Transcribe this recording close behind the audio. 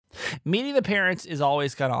Meeting the parents is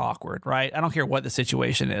always kind of awkward, right? I don't care what the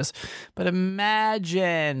situation is. But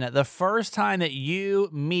imagine the first time that you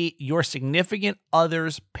meet your significant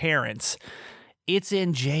other's parents. It's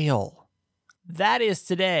in jail. That is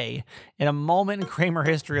today in a moment in Kramer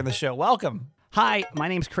history on the show. Welcome. Hi, my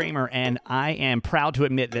name's Kramer, and I am proud to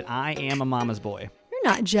admit that I am a mama's boy.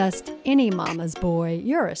 You're not just any mama's boy,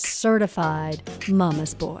 you're a certified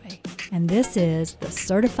mama's boy. And this is the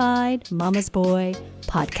Certified Mama's Boy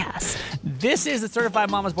Podcast. This is the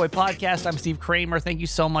Certified Mama's Boy Podcast. I'm Steve Kramer. Thank you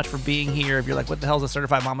so much for being here. If you're like, what the hell is a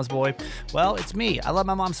Certified Mama's Boy? Well, it's me. I love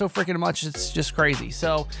my mom so freaking much. It's just crazy.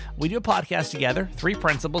 So we do a podcast together. 3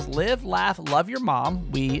 principles: live, laugh, love your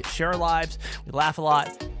mom. We share our lives. We laugh a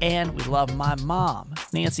lot. And we love my mom.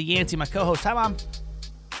 Nancy Yancey, my co-host. Hi, Mom.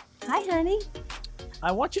 Hi, honey.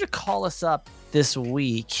 I want you to call us up this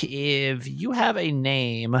week if you have a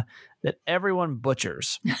name that everyone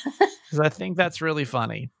butchers, because I think that's really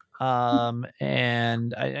funny.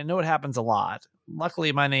 And I know it happens a lot.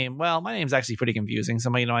 Luckily, my name's actually pretty confusing.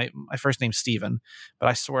 Somebody, my first name's Steven, but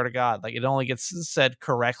I swear to God, like it only gets said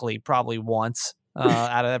correctly probably once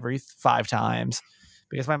out of every 5 times,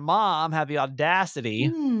 because my mom had the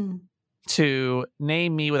audacity to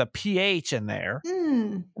name me with a PH in there.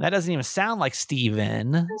 And that doesn't even sound like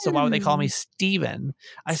Steven. So why would they call me Steven?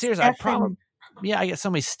 I get so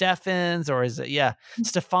many Steffens, or is it,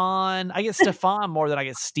 Stefan. I get Stefan more than I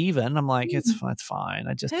get Steven. I'm like, it's fine.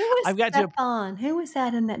 Who was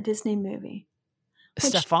that in that Disney movie?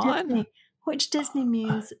 Stefan? Which Disney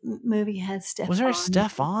movie has Stefan? Was there a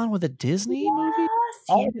Stefan with a Disney movie?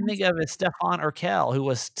 All I can think of is Stefan Urkel, who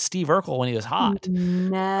was Steve Urkel when he was hot.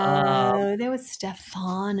 No, there was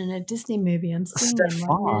Stefan in a Disney movie. I'm seeing Stefan.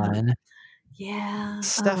 Right now. Yeah.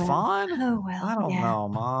 Stefan? Oh, well. I don't know,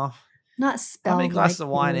 Ma. Not spelled. How many glasses of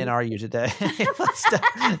wine in are you today?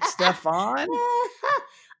 Stefan?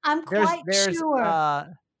 I'm quite sure.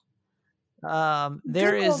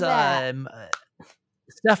 There's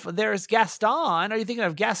Gaston. Are you thinking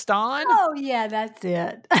of Gaston? Oh, yeah, that's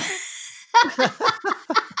it.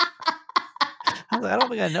 I don't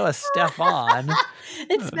think I know a Stefan.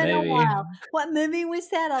 It's been a while. What movie was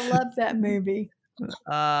that? I love that movie.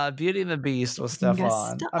 Beauty and the Beast was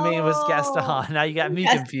Stefan. It was Gaston. Now you got me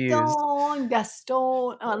confused.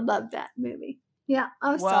 Gaston. I love that movie. Yeah,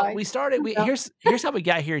 I'm sorry. We started. Here's how we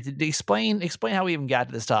got here. To explain how we even got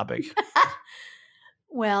to this topic.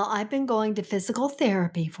 Well, I've been going to physical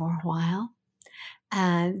therapy for a while,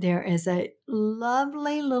 and there is a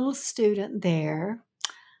lovely little student there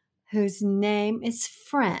whose name is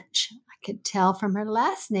French. I could tell from her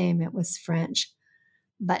last name it was French,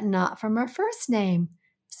 but not from her first name.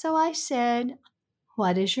 So I said,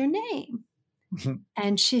 "What is your name?"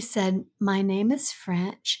 And she said, "My name is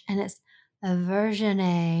French, and it's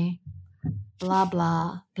Virginie, blah,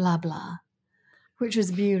 blah, blah, blah," which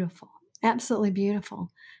was beautiful. Absolutely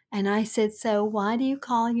beautiful. And I said, "So why do you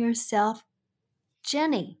call yourself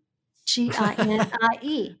Jenny?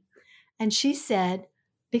 G-I-N-I-E?" And she said,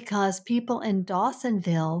 "Because people in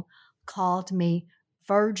Dawsonville called me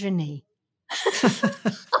Virginie."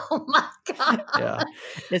 Oh my God. Yeah.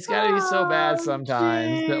 It's got to be so bad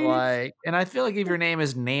sometimes that and I feel like if your name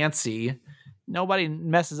is Nancy, nobody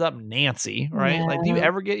messes up Nancy, right? No. Like, do you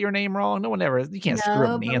ever get your name wrong? No one ever. You can't screw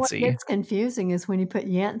up Nancy. But what gets confusing is when you put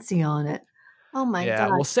Yancey on it. Oh my God. Yeah.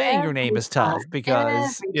 Well, saying your name is tough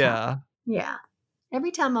because, Yeah.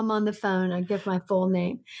 Every time I'm on the phone, I give my full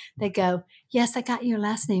name. They go, "Yes, I got your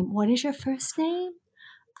last name. What is your first name?"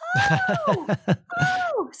 Oh.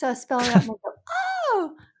 So I spell it out and I go,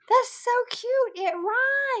 "Oh, that's so cute. It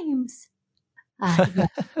rhymes." Yeah,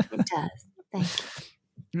 it does. Thank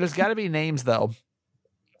you. There's got to be names, though,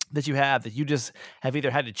 that you have that you just have either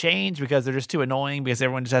had to change because they're just too annoying because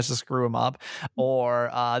everyone just has to screw them up, or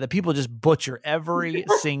that people just butcher every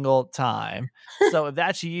single time. So if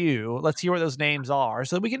that's you, let's hear what those names are.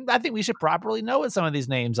 So I think we should properly know what some of these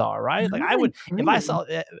names are, right? Like I would, if I saw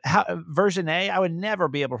Virginie, I would never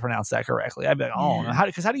be able to pronounce that correctly. I'd be like, oh, how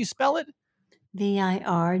do you spell it? Virginie.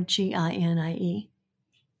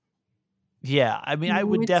 Yeah, I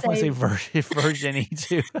would definitely say Virginie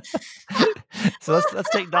too. So let's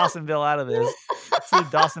take Dawsonville out of this. Let's leave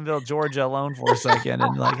Dawsonville, Georgia alone for a second.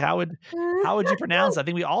 And how would you pronounce that? I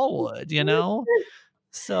think we all would,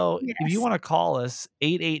 So if you want to call us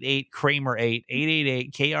 888-KRAMER-8,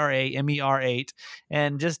 888-KRAMER-8,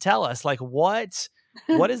 and just tell us what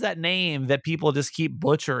is that name that people just keep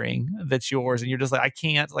butchering that's yours, and you're just like, I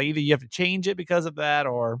can't, either you have to change it because of that,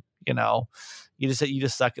 or you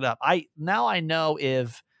just suck it up. I know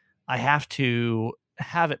if I have to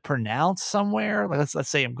have it pronounced somewhere, like let's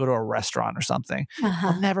say I'm go to a restaurant or something,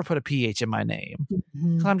 I'll never put a PH in my name.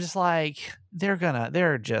 Mhm. I'm just like, they're gonna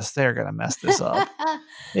mess this up.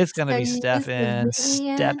 It's gonna So be you use the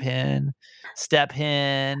Vivian? Step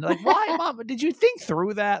hen. Like, why, Mom? Did you think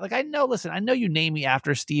through that? Like, I know you named me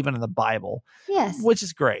after Stephen in the Bible, Yes. which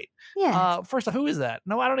is great. Yes. First off, who is that?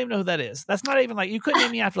 No, I don't even know who that is. That's not even like, you couldn't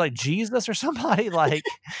name me after like Jesus or somebody. Like,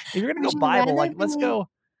 if you're gonna Would go you Bible, rather like, let's be go.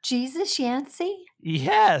 Jesus Yancey?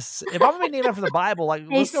 Yes. If I'm gonna be named after the Bible, like,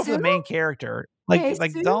 let's go for the Jesus? main character. Like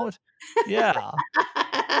Jesus? don't. Yeah.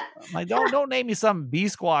 Like, don't name me some B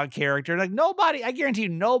Squad character. Like, nobody, I guarantee you,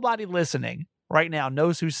 nobody listening right now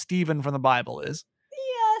knows who Stephen from the Bible is.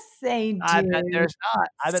 Yes, they I bet do. there's not.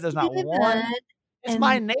 I bet there's not one. Stephen It's and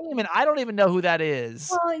my name, and I don't even know who that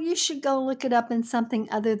is. well, you should go look it up in something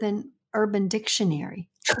other than Urban Dictionary.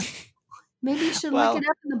 Maybe you should look Well, it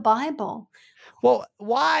up in the Bible.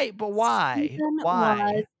 why? But why?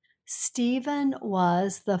 Why? Stephen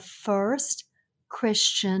was the first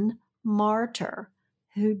Christian martyr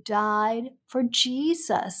who died for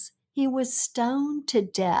Jesus. He was stoned to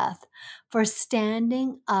death for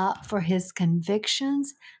standing up for his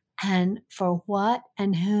convictions and for what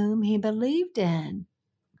and whom he believed in.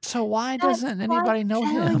 So why That's doesn't quite anybody know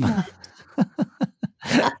him? brilliant.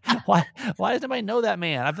 why does nobody know that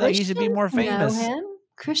man? I feel like he should be more famous. Know him.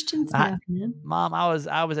 Christians I- know him. Mom, I was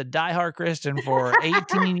a diehard Christian for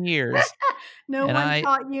 18 years. No And one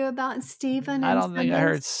taught you about Stephen. I in don't think I Sunday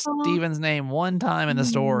heard school? Stephen's name one time in the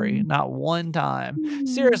story. Mm. Not one time. Mm.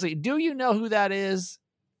 Seriously, do you know who that is?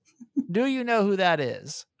 Do you know who that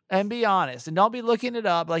is? And be honest, and don't be looking it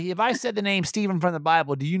up. Like, if I said the name Stephen from the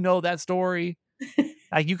Bible, do you know that story?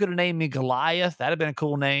 Like, you could have named me Goliath. That'd have been a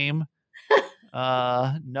cool name.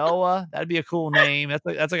 Noah, that'd be a cool name.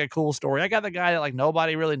 That's like a cool story. I got the guy that like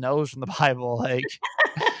nobody really knows from the Bible. Like,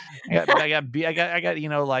 I got you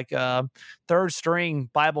know, like third string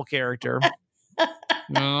Bible character.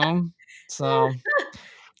 So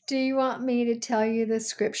Do you want me to tell you the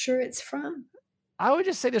scripture it's from? I would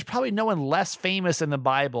just say there's probably no one less famous in the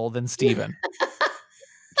Bible than Stephen.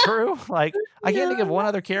 True. Like, I can't think of one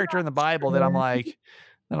other character in the Bible that I'm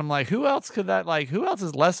like, who else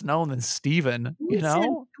is less known than Stephen? You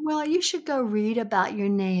know? Well, you should go read about your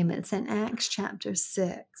name. It's in Acts chapter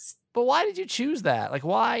 6. But why did you choose that? Like,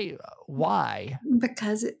 why?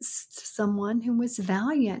 Because it's someone who was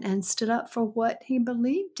valiant and stood up for what he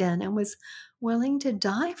believed in and was willing to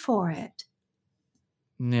die for it.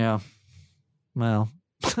 Yeah. Well,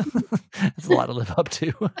 that's a lot to live up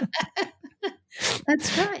to.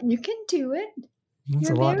 That's right. You can do it. That's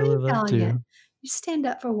You're a lot to very live up to. valiant. You stand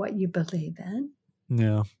up for what you believe in.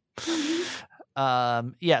 Yeah.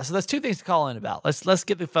 Mhm. Yeah, so there's two things to call in about. Let's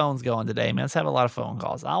get the phones going today, man. Let's have a lot of phone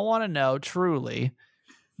calls. I want to know truly,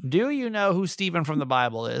 do you know who Stephen from the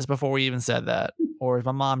Bible is before we even said that? Or is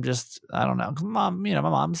my mom just, I don't know. 'Cause Mom, you know, my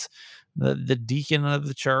mom's the deacon of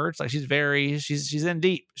the church. Like, she's in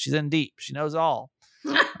deep. She's in deep. She knows all.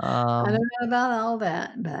 I don't know about all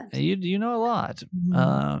that, but You know a lot.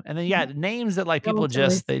 Mhm. And then names that like people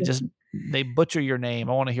they butcher your name.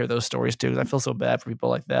 I want to hear those stories too, because I feel so bad for people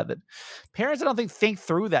like that parents I don't think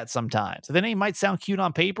through that sometimes. The name might sound cute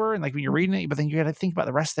on paper and like when you're reading it, but then you got to think about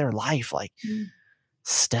the rest of their life. Like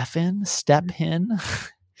Stephen,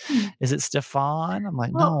 is it Stefan? I'm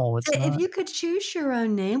like, no, it's not. if you could choose your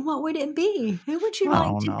own name, what would it be? Who would you I like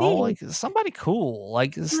don't to know, be? like somebody cool,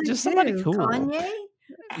 like Like just somebody who? cool. Kanye?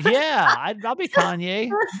 Yeah, I'll be Kanye.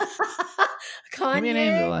 Give me a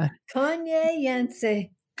name to Kanye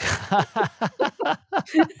Yancey.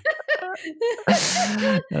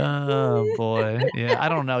 Oh boy. Yeah, I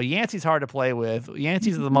don't know. Yancey's hard to play with.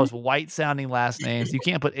 Yancey's the most white sounding last names. You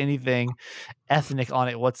can't put anything ethnic on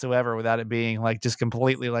it whatsoever without it being like just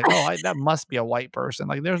completely like, that must be a white person.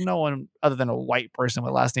 Like, there's no one other than a white person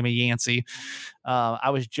with last name of Yancey. I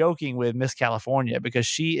was joking with Miss California because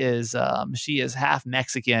she is half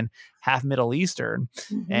Mexican, half Middle Eastern,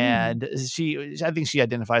 and I think she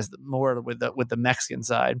identifies more with the Mexican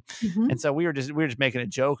side. And so we were just making a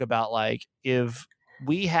joke about like, if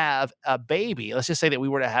we have a baby, let's just say that we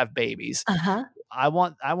were to have babies. I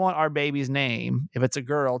want our baby's name, if it's a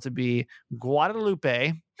girl, to be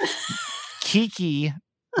Guadalupe Kiki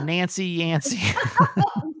Nancy Yancey.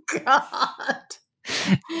 Oh God.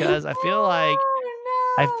 Because I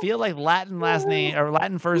feel like Latin last name or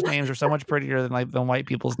Latin first names are so much prettier than white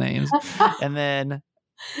people's names. And then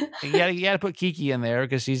you gotta put Kiki in there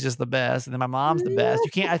because she's just the best. And then my mom's the best.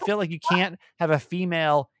 I feel like you can't have a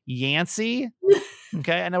female Yancey.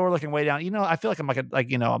 Okay. I know we're looking way down. You know, I feel like I'm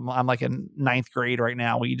like in ninth grade right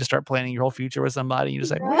now where you just start planning your whole future with somebody. And you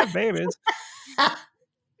just say, we have babies.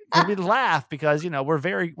 And we'd laugh because, we're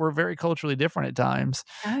very culturally different at times.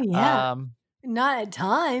 Oh, yeah. Um, Not at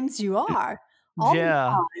times, you are. All the yeah.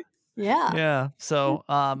 time. Yeah. Yeah. So,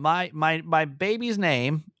 my baby's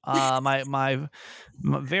name, my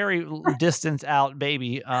very distant out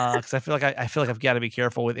baby, because I feel like I've got to be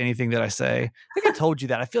careful with anything that I say. I think I told you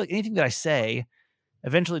that. I feel like anything that I say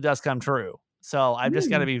eventually does come true. So I've just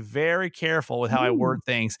got to Mm, be very careful with how I mm, word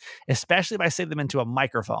things, especially if I say them into a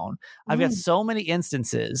microphone. I've got mm. so many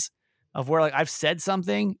instances of where like I've said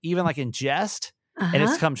something, even like in jest, and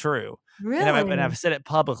it's Uh-huh. come true. And Really? I've said it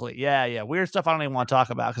publicly. Yeah, yeah. Weird stuff I don't even want to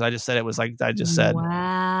talk about because I just said it was like I just said.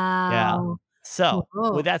 Yeah. Wow. So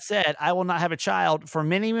with Whoa. that said, I will not have a child for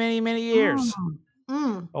many, many, many years. Mm,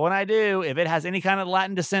 mm. But when I do, if it has any kind of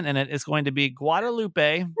Latin descent in it, it's going to be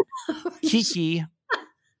Guadalupe, Kiki,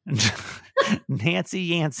 Nancy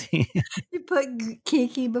Yancey. You put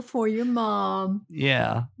Kiki before your mom.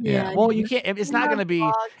 Yeah, yeah. Yeah, Well, you you can't. It's you not have going to be.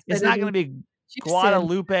 dogs It's that are not going to be gypsy.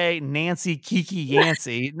 Guadalupe, Nancy, Kiki,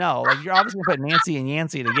 Yancey. No, like you're obviously going to put Nancy and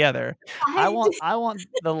Yancey together. I I want. I want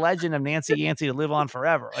the legend of Nancy Yancey to live on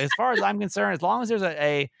forever. Like, as far as I'm concerned, as long as there's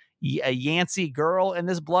a Yancey girl in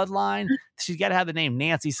this bloodline, she's got to have the name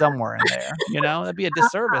Nancy somewhere in there. That'd be a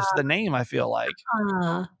disservice to the name. I feel like.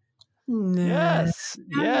 uh, no. Yes,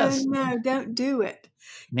 No, no, yes. no, don't do it.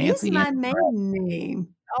 Use Nancy my Yancey. maiden name.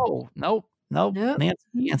 No, nope, nope. Nope. Nancy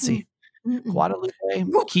Mm-mm. Yancey. Mm-mm. Guadalupe,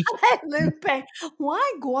 Kiki. Guadalupe.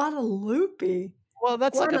 Why Guadalupe? Well,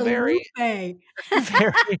 that's like a very, Guadalupe.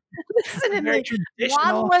 very, Listen to very me.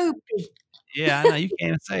 traditional. Guadalupe. Yeah, I know you can't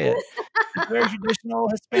even say it. It's a very traditional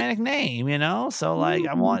Hispanic name, So, like,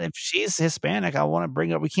 Mm. if she's Hispanic, I want to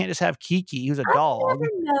bring up. We can't just have Kiki, who's a I've dog.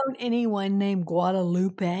 never known anyone named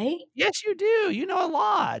Guadalupe. Yes, you do. You know a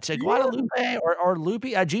lot. No. Guadalupe or Lupe.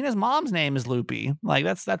 Gina's mom's name is Lupe. Like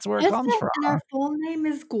that's where it Is comes it? from. And her full name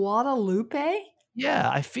is Guadalupe? Yeah,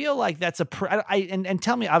 I feel like that's and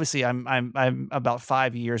tell me. Obviously, I'm about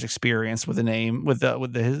 5 years experienced with the name with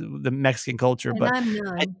the Mexican culture, And but I'm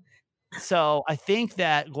I, none. so I think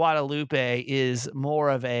that Guadalupe is more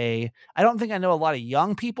of a. I don't think I know a lot of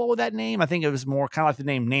young people with that name. I think it was more kind of like the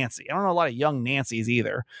name Nancy. I don't know a lot of young Nancys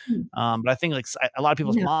either, Hmm. but I think like a lot of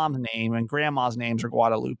people's No. mom's name and grandma's names are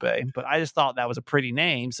Guadalupe. But I just thought that was a pretty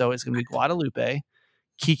name, so it's going to be Guadalupe,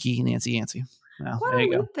 Kiki, Nancy Yancey. Well, there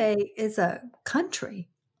you go. Guadalupe is a country.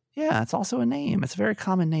 Yeah, it's also a name. It's a very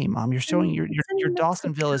common name, Mom. You're showing your It's your in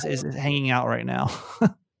Dawsonville is Mexico. hanging out right now.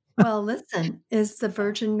 Well, listen, is the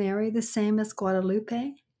Virgin Mary the same as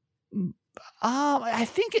Guadalupe? I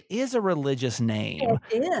think it is a religious name.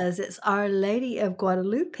 It is. It's Our Lady of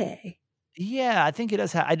Guadalupe. Yeah, I think it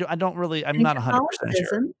does have. I don't really. I'm In not 100% sure.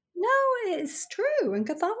 Catholicism, no, it's true. In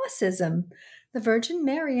Catholicism, the Virgin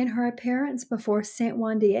Mary in her appearance before Saint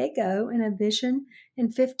Juan Diego in a vision in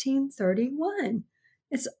 1531.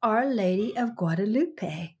 It's Our Lady of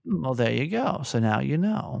Guadalupe. Well, there you go. So now you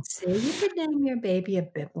know. See, you could name your baby a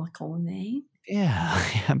biblical name. Yeah,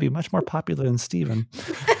 I'd be much more popular than Steven.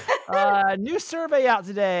 New survey out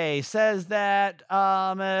today says that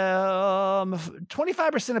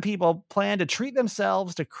 25% of people plan to treat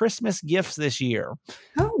themselves to Christmas gifts this year.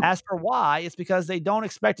 Oh, As for why, it's because they don't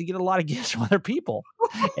expect to get a lot of gifts from other people.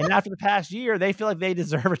 And after the past year, they feel like they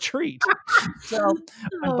deserve a treat. So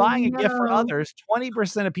when oh buying a gift for no. others,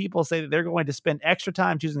 20% of people say that they're going to spend extra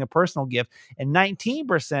time choosing a personal gift. And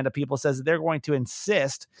 19% of people says that they're going to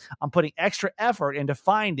insist on putting extra effort into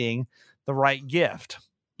finding the right gift.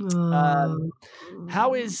 Oh.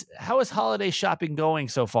 How is holiday shopping going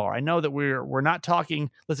so far? I know that we're not talking.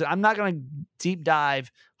 Listen, I'm not going to deep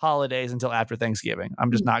dive holidays until after Thanksgiving.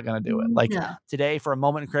 I'm just not going to do it. Like No. today, for a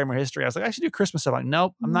moment in Kramer history, I was like, I should do Christmas stuff. Like,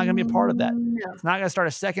 nope, I'm not going to be a part of that. No. It's not going to start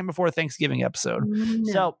a second before Thanksgiving episode.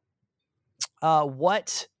 No. So,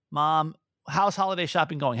 Mom? How's holiday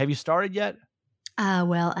shopping going? Have you started yet?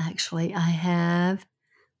 Well, actually, I have.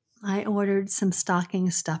 I ordered some stocking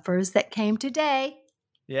stuffers that came today.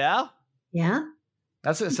 Yeah, Yeah.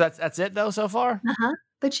 that's it. So that's it though so far. Uh-huh.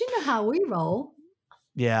 But you know how we roll.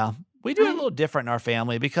 Yeah. We do it a Right. little different in our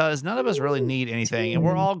family because none of us really need anything, and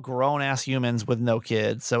we're all grown ass humans with no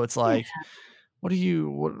kids. So it's like,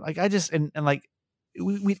 like I just and like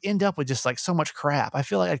we'd end up with just like so much crap. I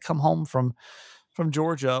feel like I'd come home from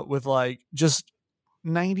Georgia with like just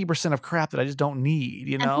 90% of crap that I just don't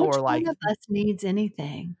need, And or which like one of us needs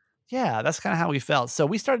anything? yeah, that's kind of how we felt. So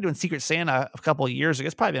we started doing Secret Santa a couple of years ago.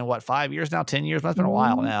 It's probably been 5 years now, 10 years. But it's been a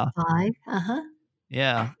while now. 5. Uh-huh.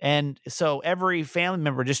 Yeah. And so every family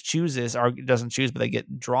member just chooses or doesn't choose, but they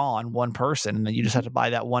get drawn one person. And then you just have to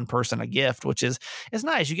buy that one person a gift, which is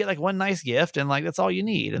nice. You get like one nice gift and like that's all you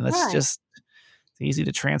need. And that's Right. just it's easy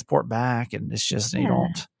to transport back. And it's just you Yeah.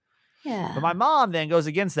 don't Yeah. But my mom then goes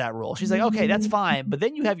against that rule. She's like, okay, that's fine. But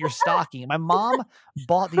then you have your stocking. My mom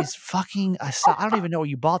bought these fucking, I don't even know where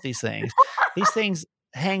you bought these things. These things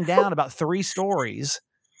hang down about 3 stories.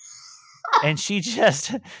 And she's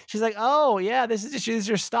like, oh yeah, these is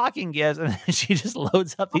your stocking gifts. And then she just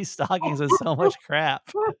loads up these stockings with so much crap.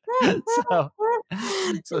 So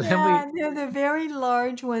then they're the very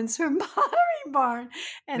large ones from Pottery Barn.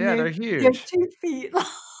 And they're they're huge. 2 feet long.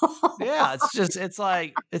 Yeah, it's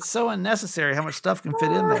like, it's so unnecessary how much stuff can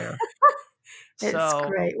fit in there. It's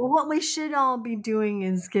great. Well, what we should all be doing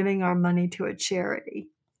is giving our money to a charity.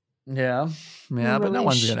 Yeah, but no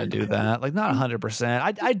one's gonna do that. Like, not 100%.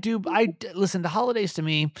 I listen. The holidays to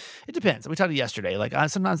me, it depends. We talked yesterday. Like,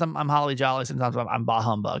 sometimes I'm holly jolly. Sometimes I'm bah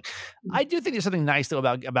humbug. I do think there's something nice though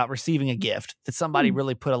about receiving a gift that somebody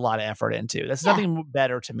really put a lot of effort into. That's nothing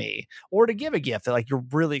better to me. Or to give a gift that like you're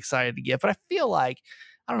really excited to give. But I feel like,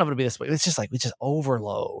 I don't know if it'll be this way. It's just like we just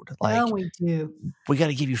overload. Like, no, we do. We got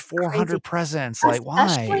to give you 400 Crazy. presents. Especially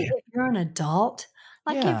Like, why? if you're an adult.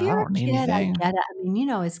 Like, Yeah, if you're I a don't need kid, I anything. get it. I mean,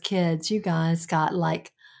 as kids, you guys got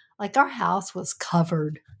like our house was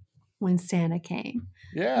covered when Santa came.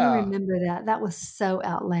 I remember that. That was so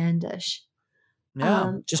outlandish.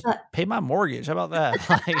 Yeah, just pay my mortgage. How about that?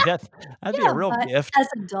 Like, that'd be a real gift. As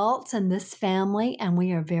adults in this family, and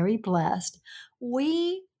we are very blessed,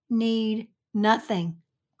 we need nothing.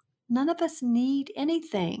 None of us need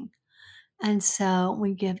anything. And so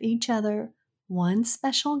we give each other one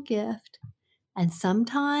special gift. And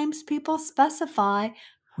sometimes people specify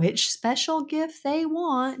which special gift they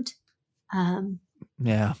want.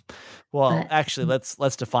 Yeah. Well, actually,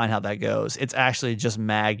 let's define how that goes. It's actually just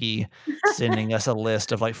Maggie sending us a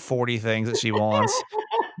list of like 40 things that she wants.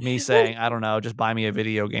 Me saying, I don't know, just buy me a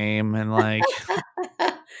video game, and like,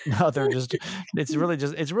 no, it's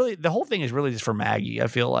really the whole thing is really just for Maggie, I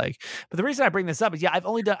feel like. But the reason I bring this up is, I've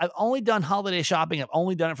only done holiday shopping. I've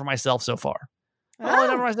only done it for myself so far. I've only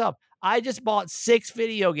done it for myself. I just bought 6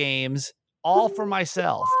 video games all for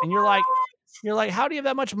myself. And you're like, how do you have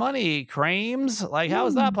that much money, Crames? Like, how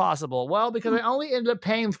is that possible? Well, because I only ended up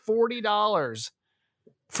paying $40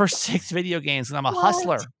 for 6 video games, and I'm a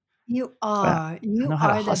hustler. You are. You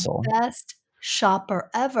are the best shopper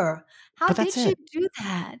ever. How did you do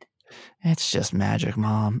that? It's just magic,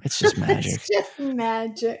 Mom. It's just magic. It's just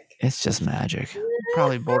magic. It's just magic.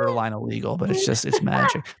 Probably borderline illegal, but it's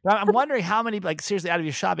magic. But I'm wondering how many, like, seriously, out of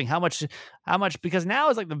your shopping, how much, because now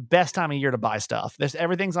is like the best time of year to buy stuff.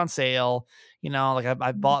 Everything's on sale. Like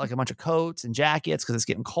I bought like a bunch of coats and jackets because it's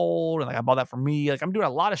getting cold. And like I bought that for me. Like, I'm doing a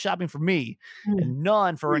lot of shopping for me and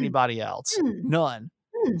none for anybody else. None.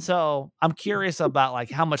 So I'm curious about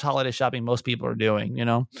like how much holiday shopping most people are doing,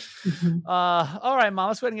 All right, Mom,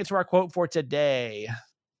 let's go ahead and get to our quote for today.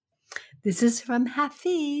 This is from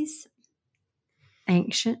Hafiz,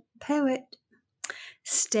 ancient poet.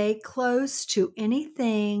 Stay close to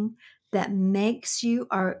anything that makes you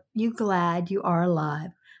glad you are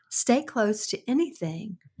alive. Stay close to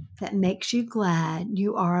anything that makes you glad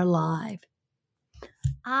you are alive.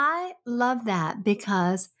 I love that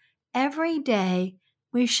because every day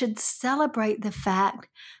we should celebrate the fact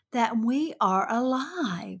that we are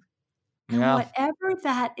alive. And whatever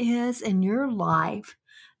that is in your life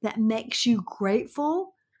that makes you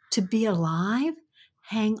grateful to be alive,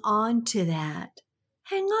 hang on to that.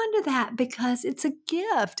 Hang on to that because it's a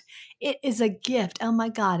gift. It is a gift. Oh my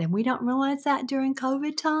God. And we don't realize that during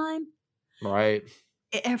COVID time. Right.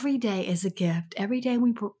 Every day is a gift. Every day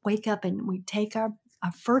we wake up and we take our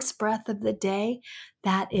first breath of the day.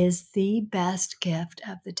 That is the best gift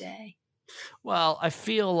of the day. Well, I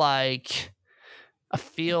feel like,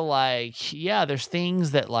 yeah, there's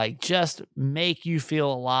things that like just make you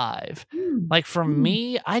feel alive. Like for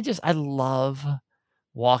me, I love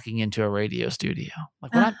walking into a radio studio.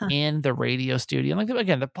 Like when I'm in the radio studio, like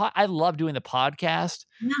again, I love doing the podcast,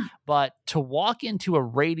 but to walk into a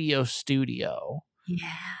radio studio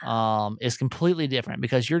is completely different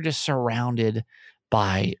because you're just surrounded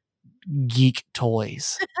by geek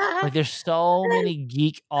toys. Like there's so many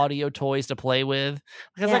geek audio toys to play with.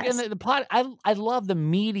 Because like in the pod, I love the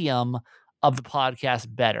medium of the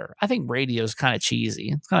podcast better. I think radio is kind of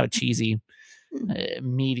cheesy. It's kind of a cheesy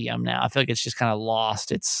medium now. I feel like it's just kind of lost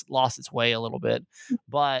its way a little bit.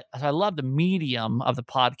 But I love the medium of the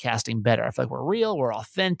podcasting better. I feel like we're real, we're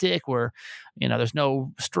authentic, there's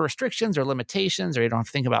no restrictions or limitations, or you don't have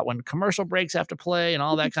to think about when commercial breaks have to play and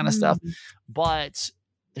all that kind of stuff. But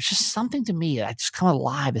there's just something to me. I just come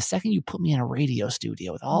alive the second you put me in a radio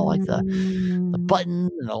studio with all like the Mm.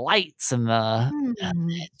 buttons and the lights and Mm.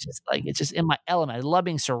 it's just in my element. I love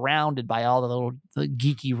being surrounded by all the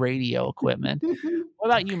geeky radio equipment. What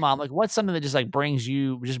about you, Mom? Like, what's something that just like brings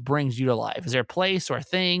you to life? Is there a place or a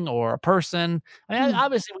thing or a person? I mean, Mm.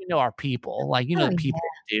 obviously we know our people, like, you know, Oh, the people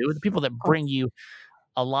that do, the people that bring you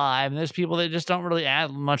alive, and there's people that just don't really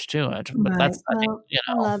add much to it. But right. I think, Well,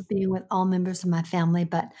 I love being with all members of my family,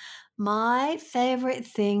 but my favorite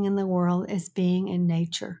thing in the world is being in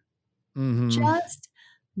nature. mhm. Just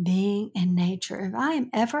being in nature. If I am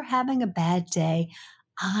ever having a bad day,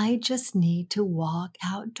 I just need to walk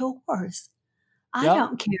outdoors. I Yep.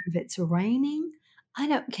 don't care if it's raining. I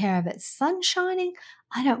don't care if it's sun shining.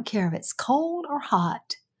 I don't care if it's cold or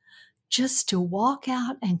hot. Just to walk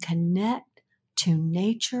out and connect to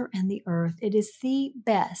nature and the earth. It is the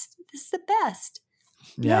best. It's the best.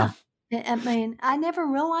 Yeah. Yeah. I mean, I never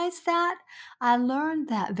realized that. I learned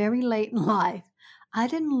that very late in life. I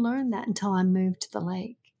didn't learn that until I moved to the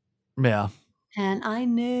lake. Yeah. And I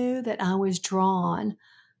knew that I was drawn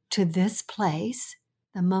to this place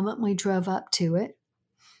the moment we drove up to it,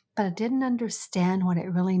 but I didn't understand what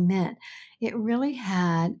it really meant. It really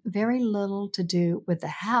had very little to do with the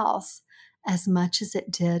house as much as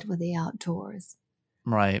it did with the outdoors.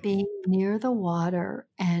 Right. Being near the water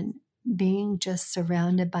and being just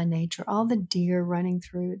surrounded by nature, all the deer running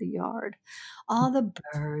through the yard, all the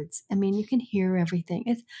birds. I mean, you can hear everything.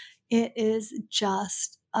 It is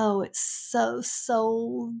just, oh, it's so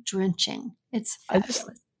soul drenching. It's I just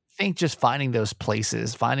fabulous. think just finding those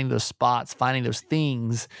places, finding those spots, finding those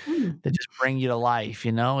things Mm, that just bring you to life,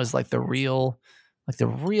 you know, is like the real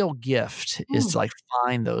gift is mm. to like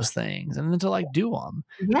find those things and then to like do them.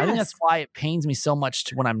 I think that's Yes. why it pains me so much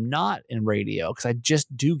when I'm not in radio, because I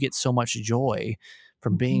just do get so much joy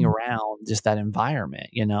from being Mhm. around just that environment,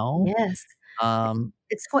 you know? Yes. Um,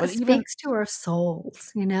 It's what but even speaks to our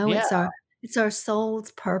souls, you know? yeah, It's our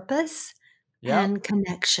soul's purpose yep, and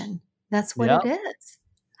connection. That's what yep, it is.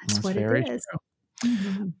 That's that's what it very is. true.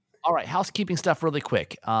 Mhm. All right, housekeeping stuff really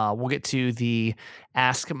quick. We'll get to the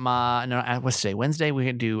what's today? Wednesday. We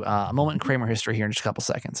can do a moment in Kramer history here in just a couple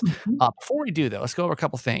seconds. Mhm. Before we do though, let's go over a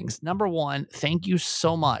couple things. Number one, thank you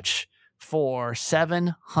so much for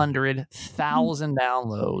 700,000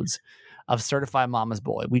 downloads of Certified Mama's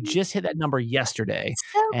Boy. We just hit that number yesterday,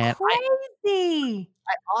 So and crazy.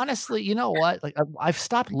 I honestly, you know what? Like I've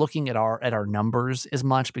stopped looking at our numbers as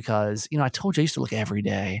much because I told you I used to look every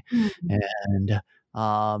day, Mhm. and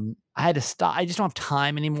I had to stop. I just don't have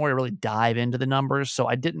time anymore to really dive into the numbers, so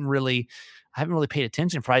I haven't really paid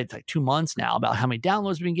attention for like 2 months now about how many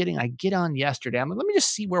downloads we've been getting. I get on yesterday. I'm like, let me just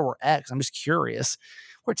see where we're at 'cause I'm just curious.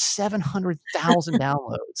 We're at 700,000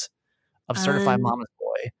 downloads of Certified Mama's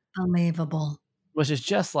Boy, Unbelievable. which is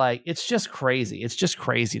just like, it's just crazy. It's just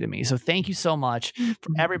crazy to me. So thank you so much for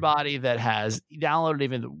Mhm. everybody that has downloaded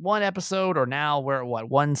even one episode, or now we're at what,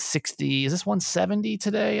 160? Is this 170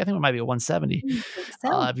 today? I think it might be a 170. I think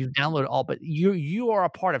so. If you've downloaded all, but you are a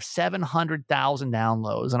part of 700,000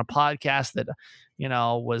 downloads on a podcast that,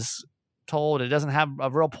 was told it doesn't have a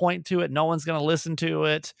real point to it. No one's going to listen to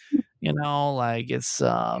it. Like it's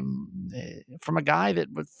from a guy that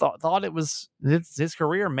thought it was his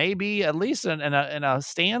career, maybe at least in a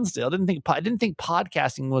standstill. I didn't think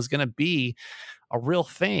podcasting was going to be a real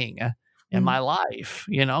thing in my Mm. life,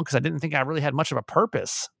 because I didn't think I really had much of a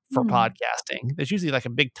purpose for Mm. podcasting. There's usually like a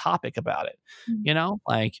big topic about it, Mm.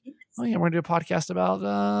 like, Yes. oh yeah, we're gonna do a podcast about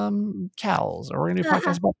cows, or we're gonna do a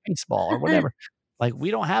podcast about baseball or whatever. Like,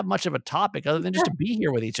 we don't have much of a topic other than just to be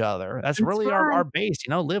here with each other. That's That's really right. our base,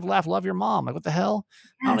 live, laugh, love your mom. Like, what the hell?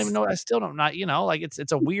 I don't even Yes. know. I still don't not, like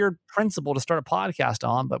it's a weird principle to start a podcast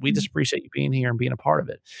on, but we just appreciate you being here and being a part of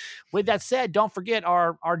it. With that said, don't forget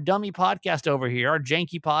our dummy podcast over here, our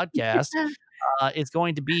janky podcast. Is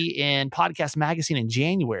going to be in Podcast Magazine in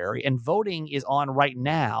January, and voting is on right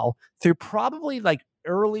now through probably like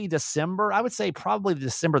early December. I would say probably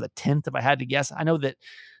December the 10th, if I had to guess. I know that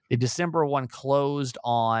the December one closed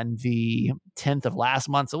on the 10th of last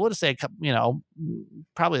month, so we'll just say,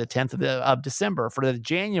 probably the 10th of December for the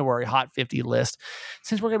January Hot 50 list.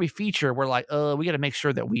 Since we're going to be featured, we're like, we got to make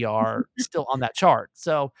sure that we are still on that chart.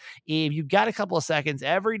 So if you got a couple of seconds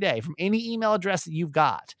every day from any email address that you've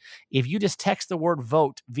got, if you just text the word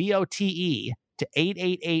vote, VOTE, to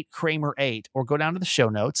 888-Kramer8, or go down to the show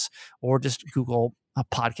notes, or just Google a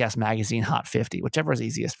Podcast Magazine Hot 50, whichever is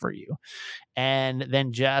easiest for you. And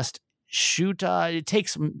then just shoot. It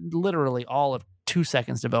takes literally all of 2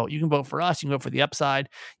 seconds to vote. You can vote for us. You can vote for The Upside.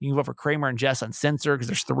 You can vote for Kramer and Jess Uncensored, because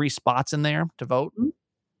there's 3 spots in there to vote. Mhm.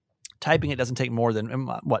 Typing it doesn't take more than,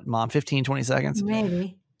 what, Mom, 15, 20 seconds?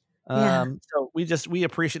 Maybe. Yeah. So we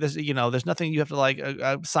appreciate this. There's nothing you have to like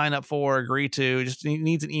sign up for, agree to. Just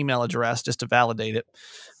needs an email address just to validate it.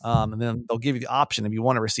 And then they'll give you the option if you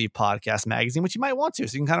want to receive podcast magazine, which you might want to,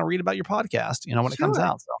 so you can kind of read about your podcast, when it comes Sure.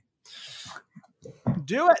 out. So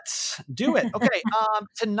do it. Okay.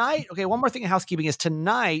 Tonight. Okay. One more thing in housekeeping is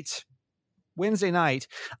tonight, Wednesday night,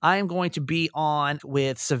 I am going to be on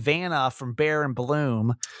with Savannah from Bear and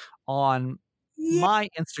Bloom on my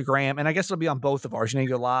Instagram, and I guess it'll be on both of ours. You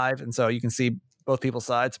go live, and so you can see both people's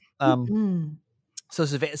sides. So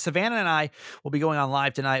Savannah and I will be going on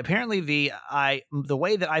live tonight. Apparently, the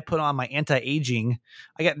way that I put on my anti-aging,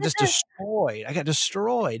 I got just destroyed.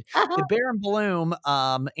 The Bear and Bloom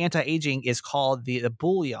anti-aging is called the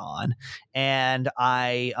Bullion, and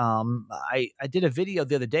I did a video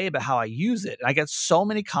the other day about how I use it, and I got so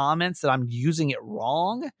many comments that I'm using it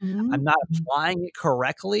wrong. I'm not applying it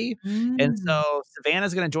correctly, and so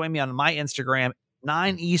Savannah's going to join me on my Instagram.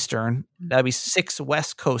 9 Eastern, that'll be 6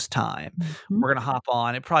 West Coast time. We're going to hop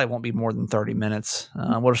on. It probably won't be more than 30 minutes.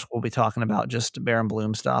 We'll be talking about just Bear and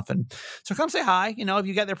Bloom stuff. And so come say hi. If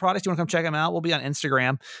you got their products, you want to come check them out, we'll be on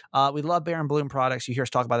Instagram. We love Bear and Bloom products. You hear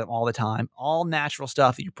us talk about them all the time. All natural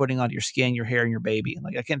stuff that you're putting on your skin, your hair, and your baby.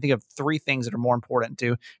 Like, I can't think of 3 things that are more important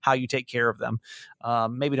to how you take care of them.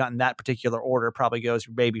 Maybe not in that particular order. Probably goes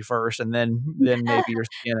your baby first, and then maybe your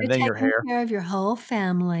skin, and then your hair. Taking care of your whole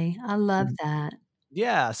family. I love that.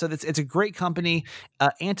 Yeah, so it's a great company.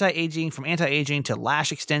 Anti-aging, from anti-aging to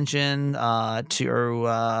lash extension,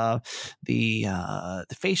 to the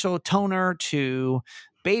facial toner, to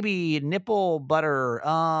baby nipple butter,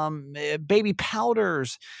 baby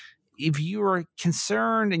powders. If you are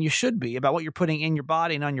concerned, and you should be, about what you're putting in your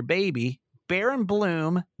body and on your baby,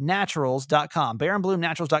 BaronBloomNaturals.com.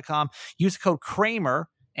 BaronBloomNaturals.com. Use the code Kramer,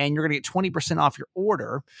 and you're going to get 20% off your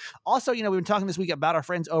order. Also, we've been talking this week about our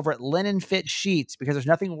friends over at Linen Fit Sheets, because there's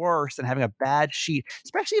nothing worse than having a bad sheet,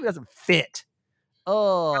 especially if it doesn't fit.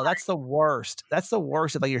 Oh, that's the worst. That's the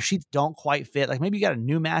worst. If like your sheets don't quite fit. Like maybe you got a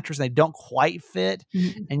new mattress and they don't quite fit,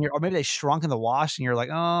 and or maybe they shrunk in the wash, and you're like,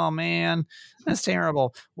 oh man, that's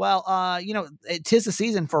terrible. Well, it 'tis the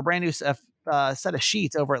season for a brand new set of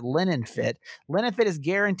sheets over at Linen Fit. Linen Fit is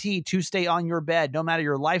guaranteed to stay on your bed, no matter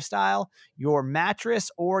your lifestyle, your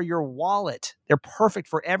mattress, or your wallet. They're perfect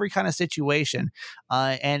for every kind of situation.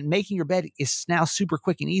 And making your bed is now super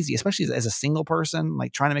quick and easy, especially as a single person,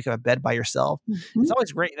 like trying to make a bed by yourself. It's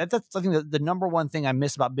always great. That's something that the number one thing I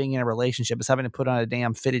miss about being in a relationship is having to put on a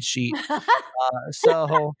damn fitted sheet.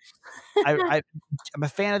 So I'm a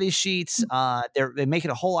fan of these sheets. They make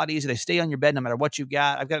it a whole lot easier. They stay on your bed no matter what you've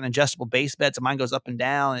got. I've got an adjustable base bed, so mine goes up and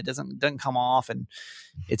down. It doesn't come off, and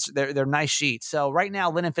they're nice sheets. So right now,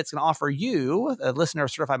 Linen Fit's going to offer you, a listener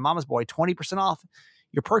of Certified Mama's Boy, 20% off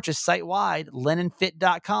your purchase site-wide,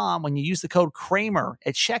 linenfit.com, when you use the code Kramer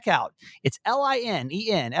at checkout. It's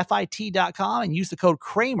LINENFIT.com, and use the code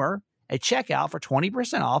Kramer at checkout for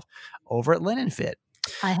 20% off over at Linen Fit.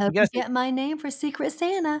 I hope you get my name for Secret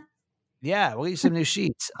Santa. Yeah, we'll get you some new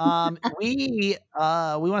sheets. We want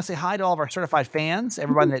to say hi to all of our certified fans,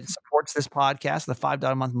 everybody that supports this podcast, the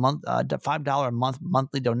 $5 a month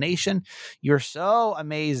monthly donation. You're so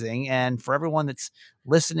amazing, and for everyone that's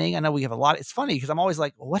listening, I know we have a lot. It's funny because I'm always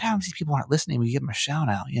like, well, what happens if people aren't listening? We give them a shout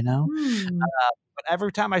out, But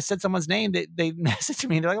every time I said someone's name, they message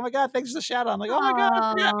me. They're like, "Oh my God, thanks for the shout out!" I'm like, "Oh my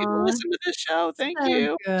God, yeah, people listen to this show. Thank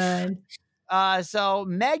you." Good. So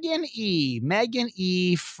Megan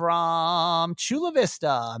E from Chula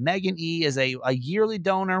Vista. Megan E is a yearly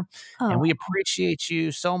donor, and we appreciate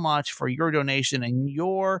you so much for your donation and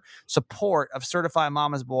your support of Certified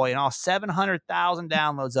Mama's Boy and all 700,000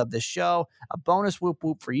 downloads of this show. A bonus whoop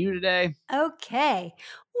whoop for you today. Okay.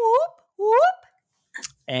 Whoop, whoop.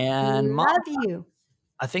 And love you.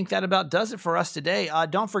 I think that about does it for us today.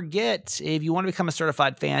 Don't forget, if you want to become a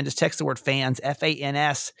certified fan, just text the word FANS,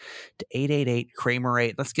 FANS, to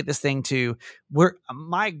 888-KRAMER8. Let's get this thing to where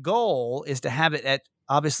my goal is to have it at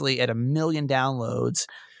 1 million downloads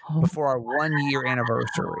before our 1-year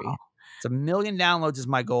anniversary. It's 1 million downloads is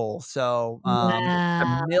my goal. So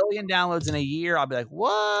 1 million downloads in a year, I'll be like,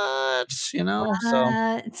 what? So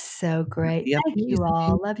it's so great. Thank you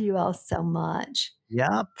all. Love you all so much.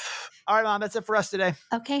 Yep. All right, Mom, that's it for us today.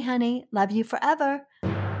 Okay, honey. Love you forever.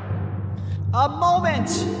 A moment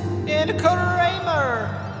in Kramer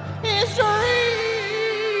history.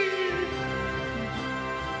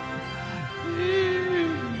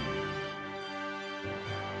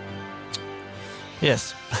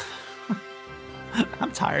 Yes.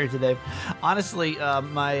 I'm tired today. Honestly,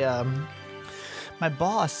 my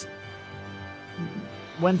boss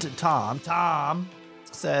went to Tom. Tom,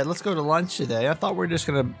 said, let's go to lunch today. I thought we were just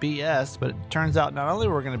going to BS, but it turns out not only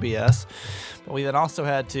were we going to BS, but we then also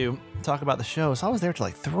had to talk about the show. So I was there till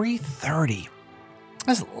like 3:30.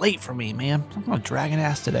 That's late for me, man. I'm going to drag an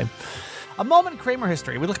ass today. A moment in Kramer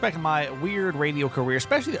history. We look back at my weird radio career,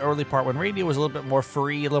 especially the early part when radio was a little bit more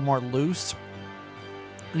free, a little more loose.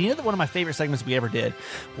 And you know that one of my favorite segments we ever did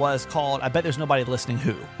was called I Bet There's Nobody Listening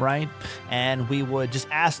Who, right? And we would just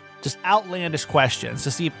ask just outlandish questions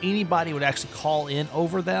to see if anybody would actually call in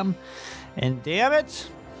over them. And damn it,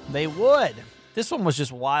 they would. This one was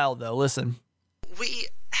just wild, though. Listen. We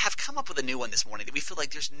have come up with a new one this morning that we feel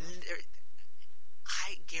like I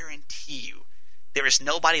guarantee you there is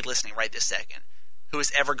nobody listening right this second who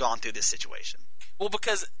has ever gone through this situation. Well,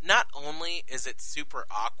 because not only is it super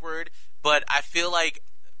awkward, but I feel like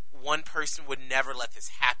one person would never let this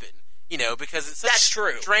happen, because it's such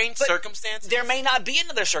strange circumstances. There may not be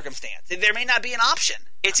another circumstance. There may not be an option.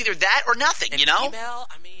 It's either that or nothing, Email,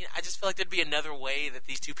 I just feel like there'd be another way that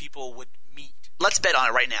these two people would meet. Let's bet on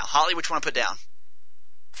it right now. Holly, which one to put down?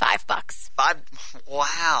 $5. $5?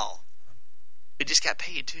 Wow. We just got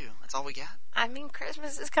paid, too. That's all we got? I mean,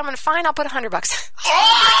 Christmas is coming. Fine, I'll put $100. $100? How do you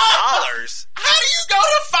go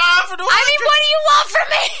to 5 for the 100? I mean, what do you want from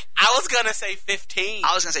me? I was going to say 15.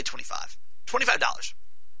 I was going to say 25. $25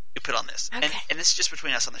 we put on this. Okay. And this is just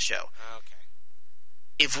between us on the show. Okay.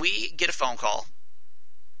 If we get a phone call,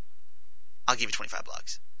 I'll give you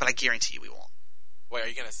 $25. But I guarantee you we won't. Wait, are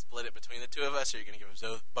you going to split it between the two of us, or are you going to give us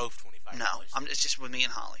both $25? No, it's just with me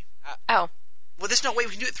and Holly. Oh. Well, there's no way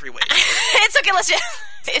we can do it 3 ways. It's okay, let's just...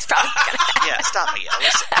 It's probably going to happen. Yeah, stop, Miguel.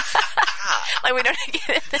 Listen. God. Like, we don't get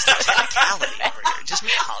it. This Technicality over here. Just me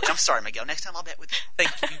and Holly. I'm sorry, Miguel. Next time I'll bet with you.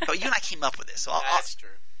 Thank you. But you and I came up with this, so That's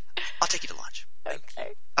true. I'll take you to lunch.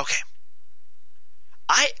 Okay. Okay.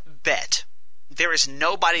 I bet there is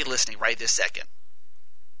nobody listening right this second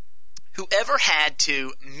who ever had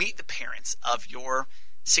to meet the parents of your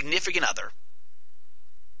significant other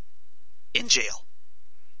in jail.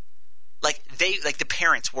 Like the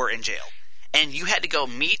parents were in jail, and you had to go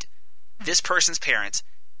meet this person's parents,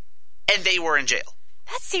 and they were in jail.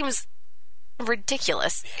 That seems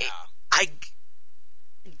ridiculous. Yeah. I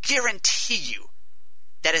guarantee you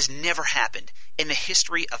that has never happened in the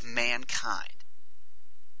history of mankind.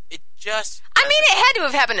 It just... I mean, it had to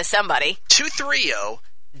have happened to somebody.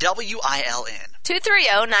 230-WILN.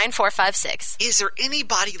 230-9456. Is there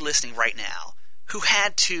anybody listening right now who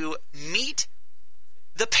had to meet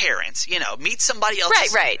the parents, meet somebody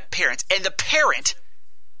else's parents, and the parent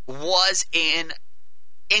was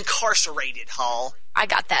incarcerated, Hall? I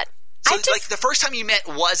got that. So, like, the first time you met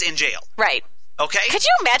was in jail. Right. Okay? Could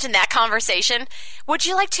you imagine that conversation? Would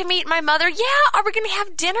you like to meet my mother? Yeah. Are we going to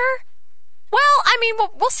have dinner? Well, I mean,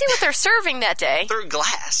 we'll see what they're serving that day. Through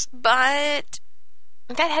glass. But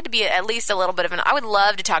that had to be at least a little bit of I would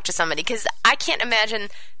love to talk to somebody, because I can't imagine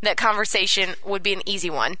that conversation would be an easy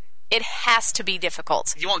one. It has to be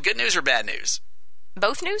difficult. You want good news or bad news?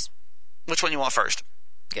 Both news? Which one you want first?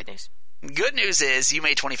 Good news. Good news is you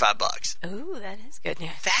made $25. Ooh, that is good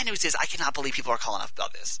news. Bad news is I cannot believe people are calling up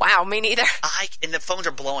about this. Wow, me neither. And the phones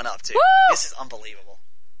are blowing up, too. Woo! This is unbelievable.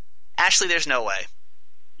 Ashley, there's no way.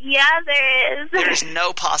 Yeah, there is. There's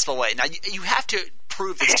no possible way. Now, you have to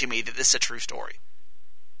prove this to me that this is a true story.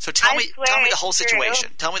 So tell me the whole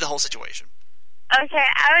situation. Tell me the whole situation. Okay,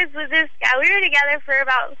 I was with this guy. We were together for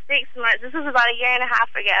about 6 months. This was about a year and a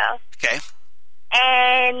half ago. Okay.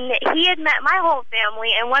 And he had met my whole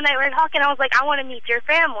family, and one night we were talking, I was like, I want to meet your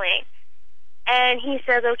family. And he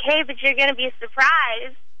says, okay, but you're going to be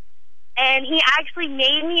surprised. And he actually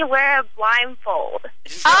made me wear a blindfold.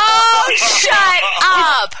 Oh, shut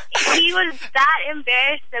up! He was that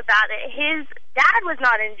embarrassed about it. His dad was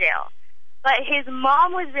not in jail, but his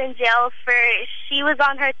mom was in jail she was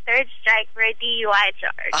on her 3rd strike for a DUI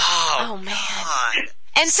charge. Oh man. God.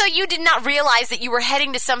 And so you did not realize that you were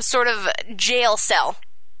heading to some sort of jail cell.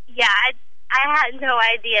 Yeah, I had no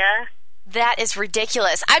idea. That is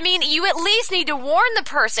ridiculous. I mean, you at least need to warn the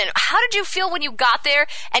person. How did you feel when you got there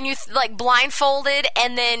and you blindfolded,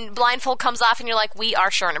 and then blindfold comes off and you're like, we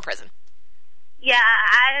are sure in a prison? Yeah,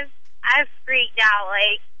 I freaked out.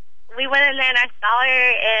 Like, we went in there and I saw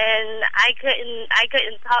her, and I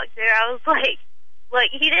couldn't talk to her. I was like, look,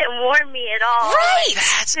 he didn't warn me at all. Right.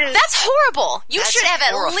 That's horrible. You should have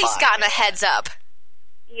at horrifying. least gotten a heads up.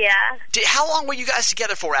 Yeah. How long were you guys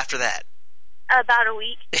together for after that? About a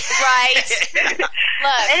week. Right.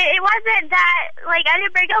 Look. And it wasn't that, I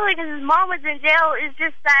didn't break up because his mom was in jail. It's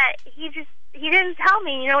just that he didn't tell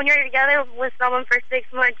me. When you're together with someone for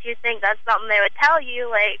 6 months, you think that's something they would tell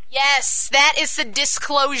you. Yes, that is the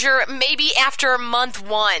disclosure, maybe after month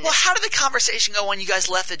 1. Well, how did the conversation go when you guys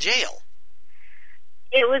left the jail?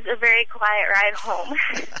 it was a very quiet ride home.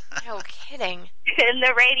 No kidding. And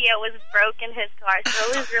the radio was broke in his car,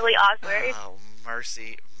 so it was really awkward. Oh,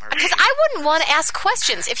 mercy. Because I wouldn't want to ask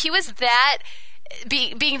questions. If he was that,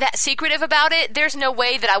 being that secretive about it, there's no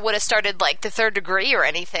way that I would have started, like, the third degree or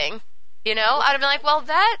anything. You know? I'd have been like, well,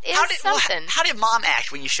 that is something. How did Mom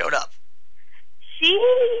act when you showed up? She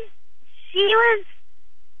was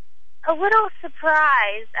a little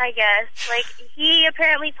surprised, I guess. Like, he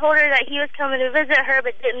apparently told her that he was coming to visit her,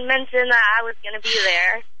 but didn't mention that I was going to be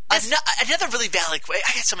there. Another really valid question.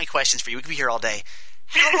 I got so many questions for you. We could be here all day.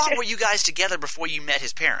 How long were you guys together before you met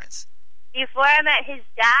his parents? Before I met his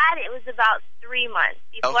dad, it was about 3 months.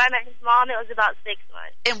 Before I met his mom, it was about 6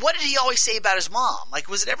 months. And what did he always say about his mom? Like,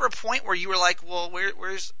 was it ever a point where you were like, well,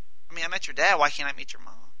 I met your dad. Why can't I meet your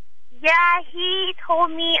mom? Yeah, he told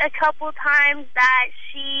me a couple times that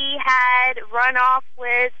she had run off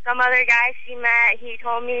with some other guy she met. He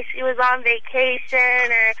told me she was on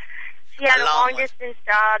vacation or she had a long-distance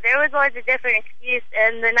job. There was always a different excuse.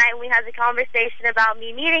 And the night we had the conversation about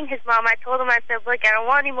me meeting his mom, I told him, I said, look, I don't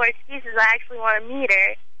want any more excuses. I actually want to meet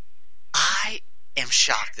her. I am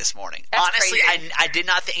shocked this morning. That's honestly, crazy. I did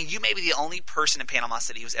not think, and you may be the only person in Panama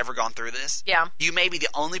City who's ever gone through this. Yeah. You may be the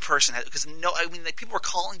only person, because people were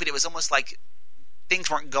calling, but it was almost like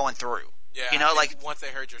things weren't going through. Yeah, you know, like once they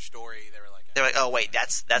heard your story, they were like, oh wait,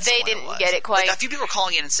 that's they didn't get it quite. Like, a few people were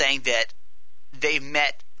calling in and saying that they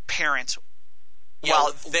met parents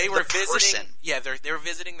while they were visiting. Person. Yeah, they were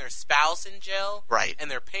visiting their spouse in jail, right?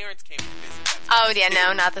 And their parents came to visit them. Oh yeah,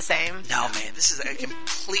 no, not the same. No, man, this is a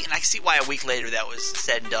complete. And I see why a week later that was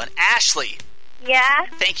said and done. Ashley. Yeah.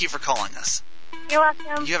 Thank you for calling us. You're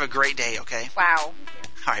welcome. You have a great day. Okay. Wow.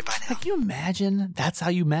 All right, bye now. Can you imagine that's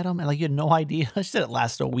how you met him and like you had no idea? She said it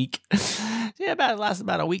lasted a week. Yeah, it lasted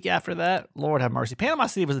about a week after that. Lord have mercy. Panama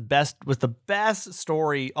City was the best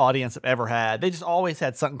story audience I've ever had. They just always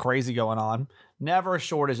had something crazy going on. Never a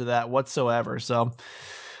shortage of that whatsoever. So,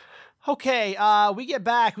 okay, we get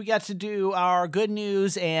back. We got to do our good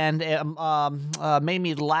news and made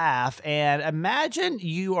me laugh. And imagine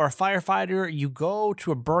you are a firefighter. You go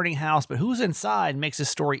to a burning house, but who's inside makes this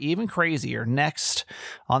story even crazier. Next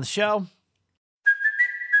on the show.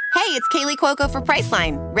 Hey, it's Kaylee Cuoco for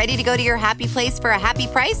Priceline. Ready to go to your happy place for a happy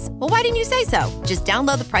price? Well, why didn't you say so? Just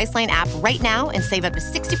download the Priceline app right now and save up to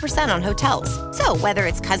 60% on hotels. So whether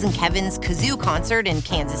it's Cousin Kevin's Kazoo Concert in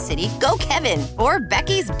Kansas City, go Kevin, or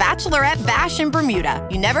Becky's Bachelorette Bash in Bermuda,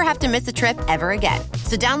 you never have to miss a trip ever again.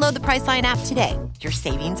 So download the Priceline app today. Your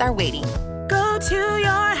savings are waiting. Go to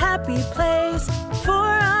your happy place for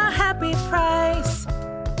a happy price.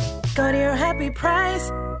 Go to your happy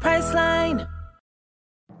price, Priceline.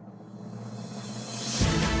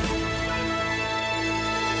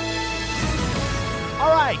 All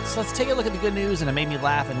right, so let's take a look at the good news, and it made me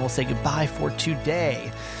laugh, and we'll say goodbye for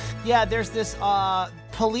today. Yeah, there's this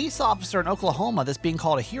police officer in Oklahoma that's being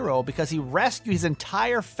called a hero because he rescued his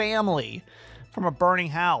entire family from a burning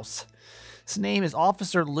house. His name is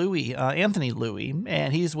Officer Louis, Anthony Louis,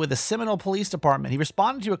 and he's with the Seminole Police Department. He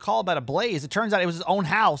responded to a call about a blaze. It turns out it was his own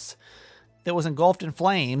house that was engulfed in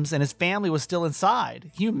flames, and his family was still inside.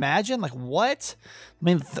 Can you imagine? Like, what? I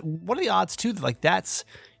mean, what are the odds, too, that, like, that's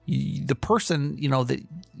the person, you know, that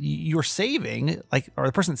you're saving, like, or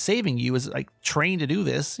the person saving you is like trained to do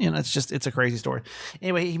this. You know, it's a crazy story.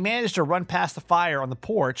 Anyway, he managed to run past the fire on the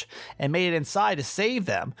porch and made it inside to save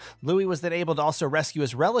them. Louis was then able to also rescue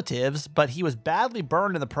his relatives, but he was badly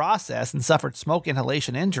burned in the process and suffered smoke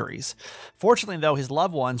inhalation injuries. Fortunately, though, his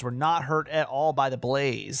loved ones were not hurt at all by the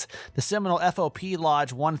blaze. The Seminole FOP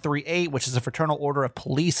Lodge 138, which is a fraternal order of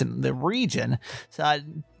police in the region,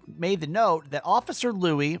 made the note that Officer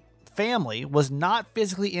Louis' family was not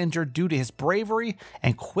physically injured due to his bravery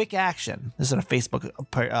and quick action. This is in a Facebook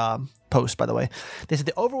post, by the way. They said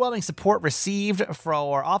the overwhelming support received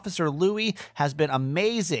for Officer Louis has been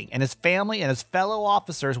amazing, and his family and his fellow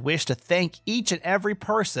officers wish to thank each and every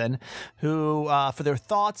person who for their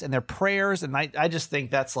thoughts and their prayers. And I just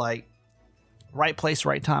think that's like right place,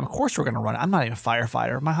 right time. Of course we're going to run it. I'm not even a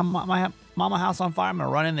firefighter. My mama house on fire, I'm going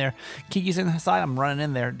to run in there. Kiki's inside, I'm running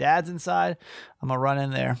in there. Dad's inside, I'm going to run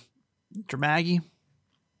in there. Dramaggie?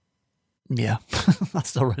 Yeah, I'll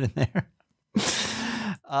still run in there.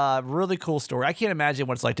 Really cool story. I can't imagine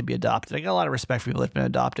what it's like to be adopted. I got a lot of respect for people that have been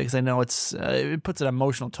adopted because I know it puts an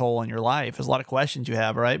emotional toll on your life. There's a lot of questions you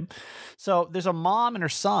have, right? So there's a mom and her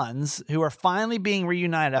sons who are finally being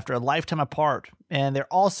reunited after a lifetime apart, and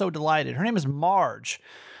they're all so delighted. Her name is Marge.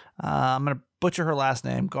 I'm going to butcher her last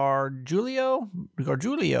name, Gargiulio,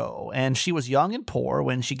 and she was young and poor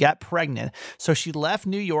when she got pregnant. So she left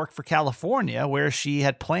New York for California, where she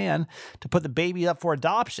had planned to put the baby up for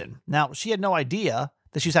adoption. Now, she had no idea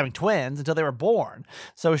that she was having twins until they were born.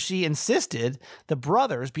 So she insisted the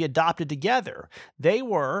brothers be adopted together. They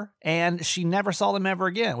were, and she never saw them ever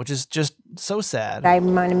again, which is just so sad. I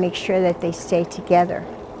want to make sure that they stay together.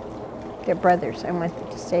 They're brothers. I want them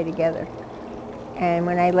to stay together. And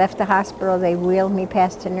when I left the hospital, they wheeled me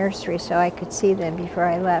past the nursery so I could see them before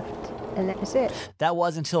I left. And that was it. That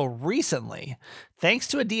was until recently. Thanks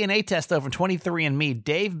to a DNA test over 23andMe,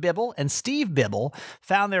 Dave Bibble and Steve Bibble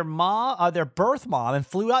found their birth mom and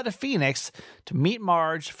flew out to Phoenix to meet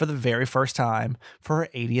Marge for the very first time for her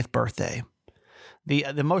 80th birthday. The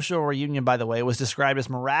emotional reunion, by the way, was described as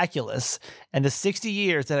miraculous, and the 60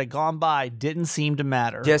 years that had gone by didn't seem to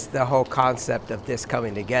matter. Just the whole concept of this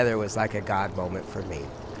coming together was like a God moment for me.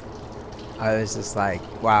 I was just like,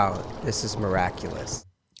 wow, this is miraculous.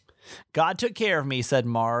 God took care of me, said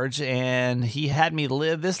Marge, and he had me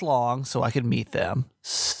live this long so I could meet them.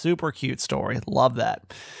 Super cute story. Love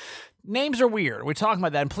that. Names are weird. We're talking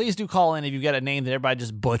about that, and please do call in if you've got a name that everybody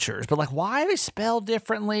just butchers. But, like, why are they spelled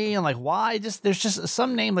differently? And, like, why there's just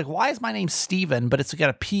some name, like, why is my name Steven, but it's got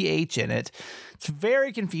a PH in it? It's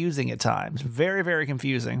very confusing at times. Very, very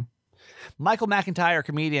confusing. Michael McIntyre,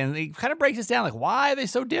 comedian, he kind of breaks this down, like, why are they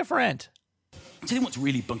so different? I'll tell you what's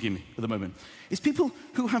really bugging me at the moment is people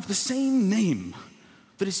who have the same name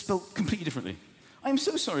that is spelled completely differently. I'm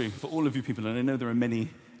so sorry for all of you people, and I know there are many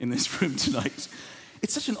in this room tonight.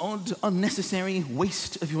 It's such an odd, unnecessary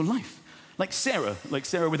waste of your life. Like Sarah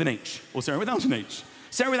with an H, or Sarah without an H.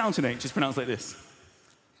 Sarah without an H is pronounced like this.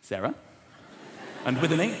 Sarah. And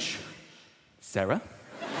with an H, Sarah.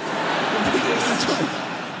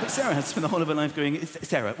 But Sarah has spent the whole of her life going,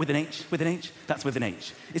 Sarah, with an H, that's with an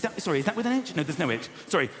H. Is that with an H? No, there's no H.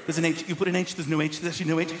 Sorry, there's an H, you put an H, there's no H, there's actually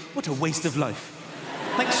no H. What a waste of life.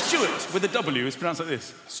 Like Stuart with a W is pronounced like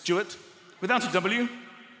this. Stuart, without a W,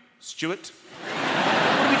 Stuart. What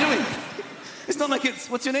are we doing? It's not like it's,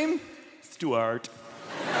 what's your name? Stuart.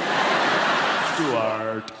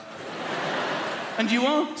 Stuart. And you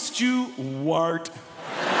are? Stuart.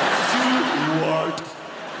 Stuart.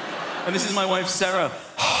 And this is my wife, Sarah.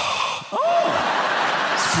 Oh!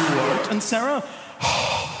 Stuart and Sarah.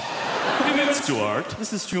 Have you met Stuart?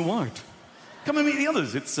 This is Stuart. Come and meet the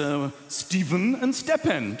others. It's Stephen and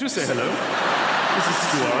Stepan. Do say hello. This is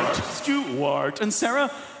Stuart and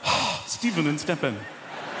Sarah. Stephen and Stepan.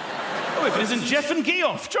 Oh, if it isn't Jeff and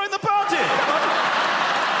Geoff, join the party.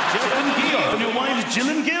 Jeff and Geoff, and your wives Jill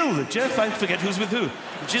and Gil. Jeff, I forget who's with who.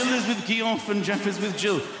 Jill is with Geoff and Jeff is with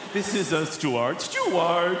Jill. This is Stuart,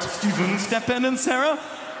 Stephen, Stepan and Sarah.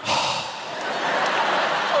 Oh,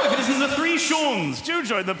 if it isn't the three Shauns, do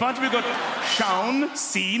join the party. We've got Shaun,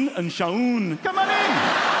 Scene and Shaun. Come on in.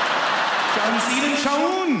 Shaun, Scene and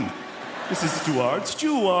Shaun. This is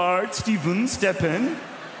Stuart, Stephen, Stepan,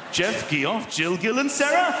 Jeff, Geoff, Jill, Gil and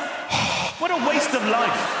Sarah. What a waste of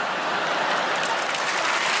life.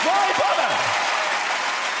 Why bother?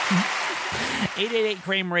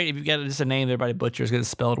 888-Kramer-8 if you've got just a name that everybody butchers because it's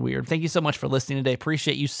spelled weird. Thank you so much for listening today.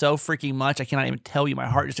 Appreciate you so freaking much. I cannot even tell you. My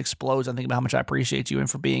heart just explodes. I think about how much I appreciate you and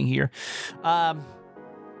for being here.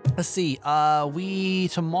 Let's see.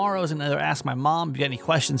 Tomorrow is another Ask My Mom. If you got any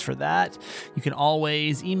questions for that, you can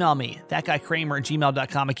always email me,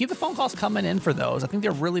 thatguykramer@gmail.com. I keep the phone calls coming in for those. I think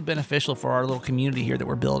they're really beneficial for our little community here that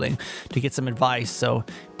we're building to get some advice. So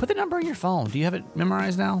put the number in your phone. Do you have it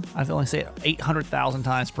memorized now? I've only say it 800,000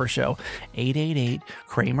 times per show.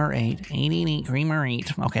 888-Kramer-8.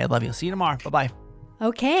 888-Kramer-8. Okay, I love you. See you tomorrow. Bye-bye.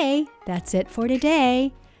 Okay, that's it for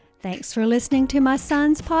today. Thanks for listening to my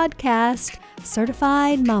son's podcast,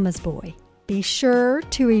 Certified Mama's Boy. Be sure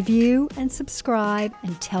to review and subscribe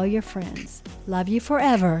and tell your friends. Love you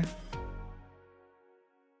forever.